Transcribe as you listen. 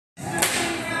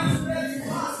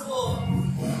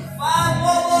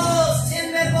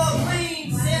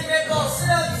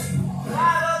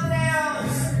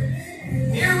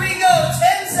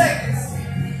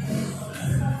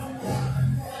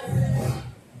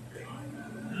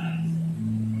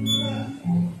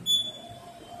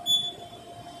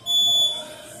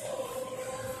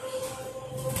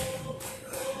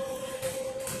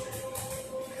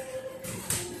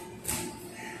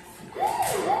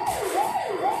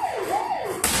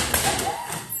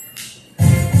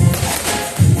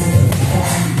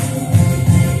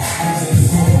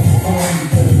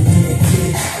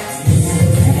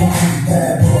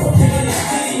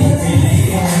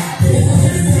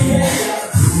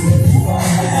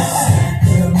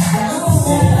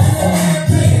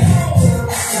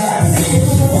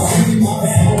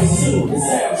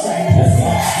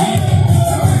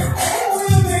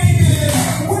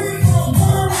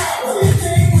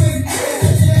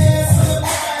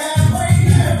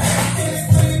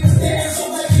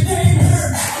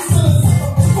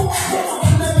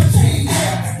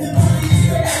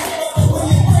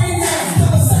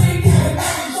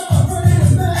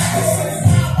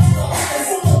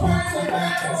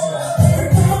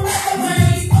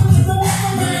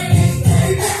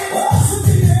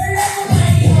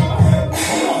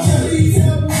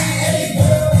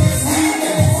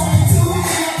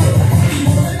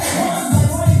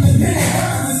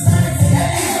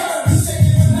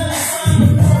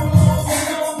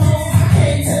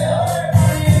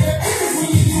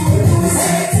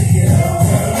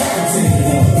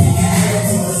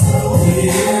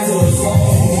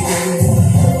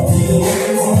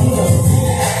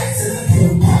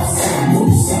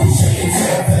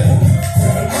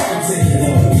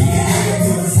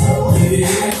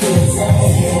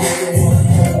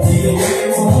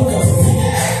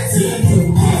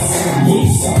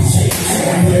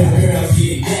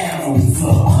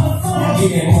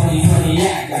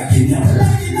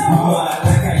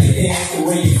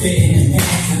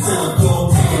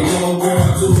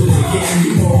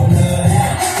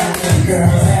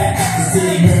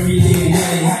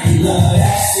love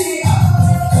that shit.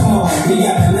 Come on, we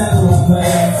got another one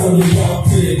planned. From New York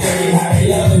to the dirty, how they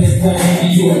loving it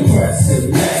playing. You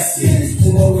impressive, blessed. To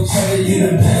know each other, you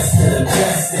the best of the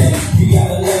best. You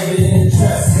gotta love it in the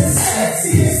dress, it's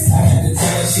sexiest. I had to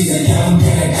tell her she's a young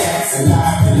man, that's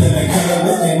alive. And living color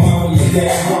with their mom, your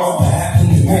dad wrong. What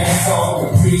happened to pants on,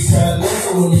 caprice her lips. So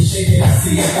when you shake it, I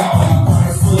see it all. My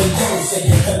body's full of dough, shake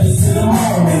your feathers to the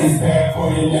morning. It's bad for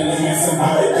you, never mess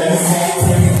about it, that's all.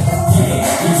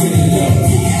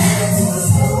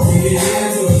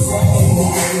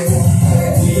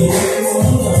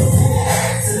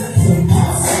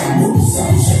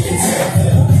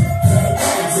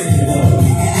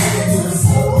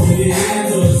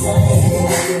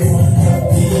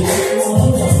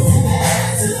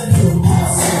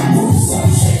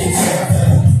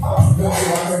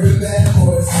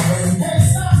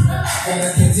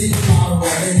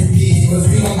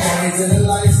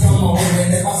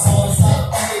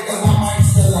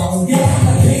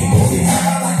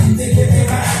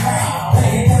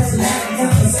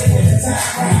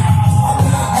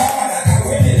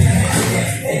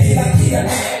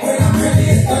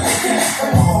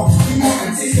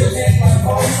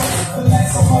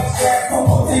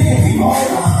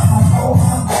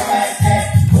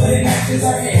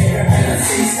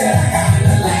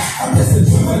 I'm just a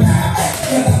juvenile,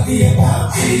 cause I be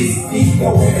about G's. Eat the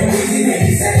women easy,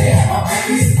 they say they have my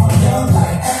babies. I'm young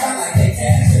like, I like they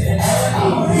cash it and money.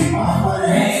 I'ma leave my money,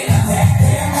 man, I take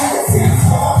damn money. See, I'm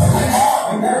starving like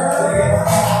Marvin, girl.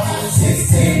 I'm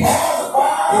 16 balls of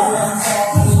fire. I'm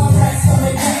talking my racks,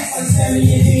 coming cakes, like 70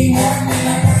 and D Martin. And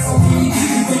I got so many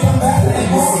D's, think I'm better than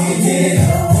Morgan. Get it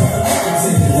up,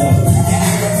 take it up. Get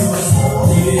it into a slow,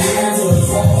 get it into a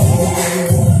slow.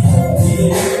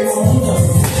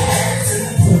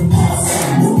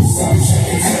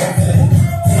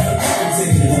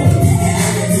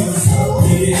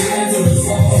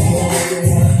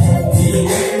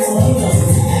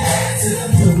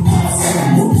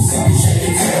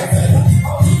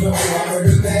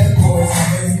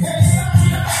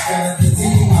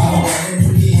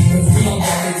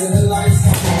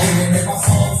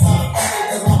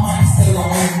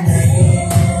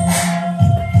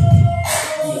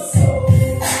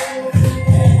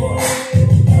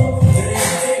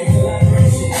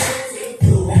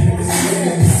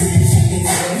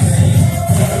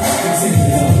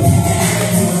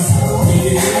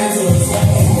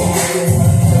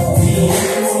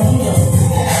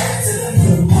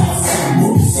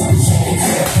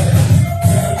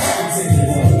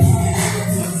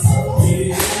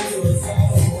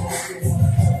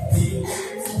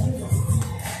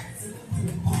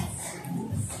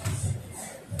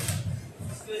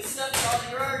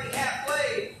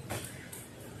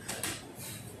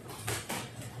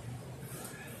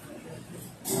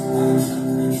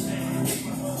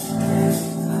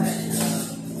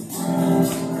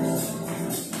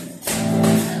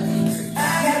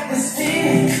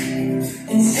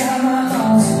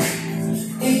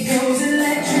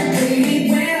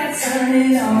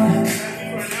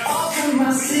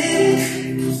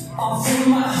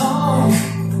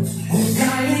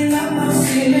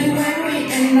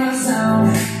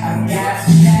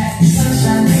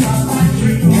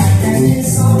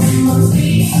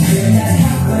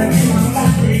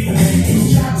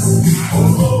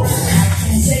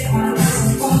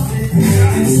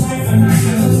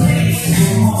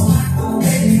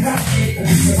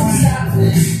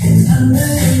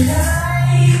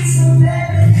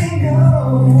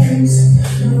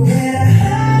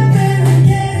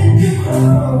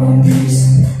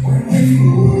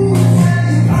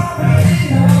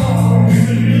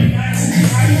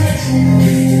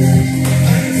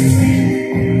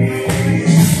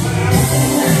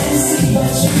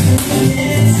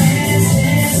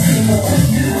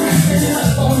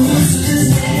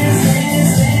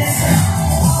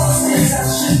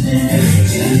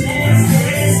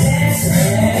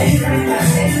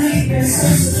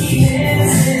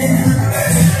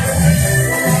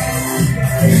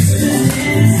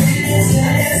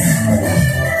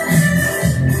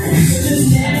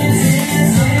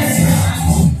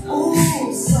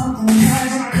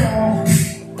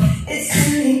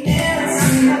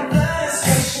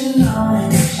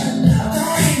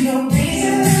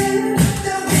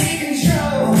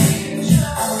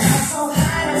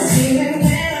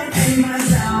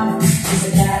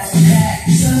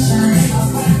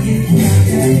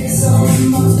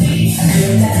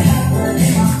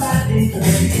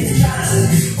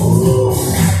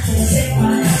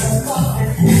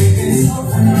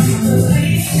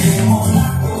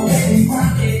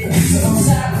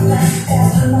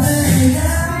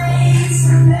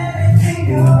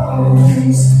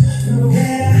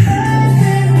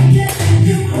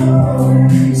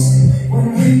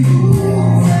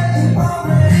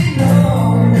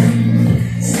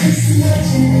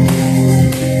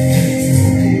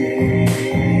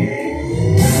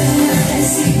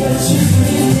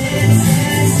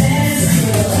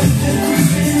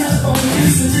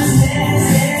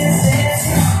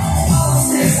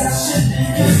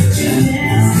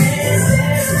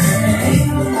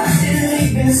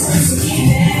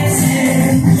 dance.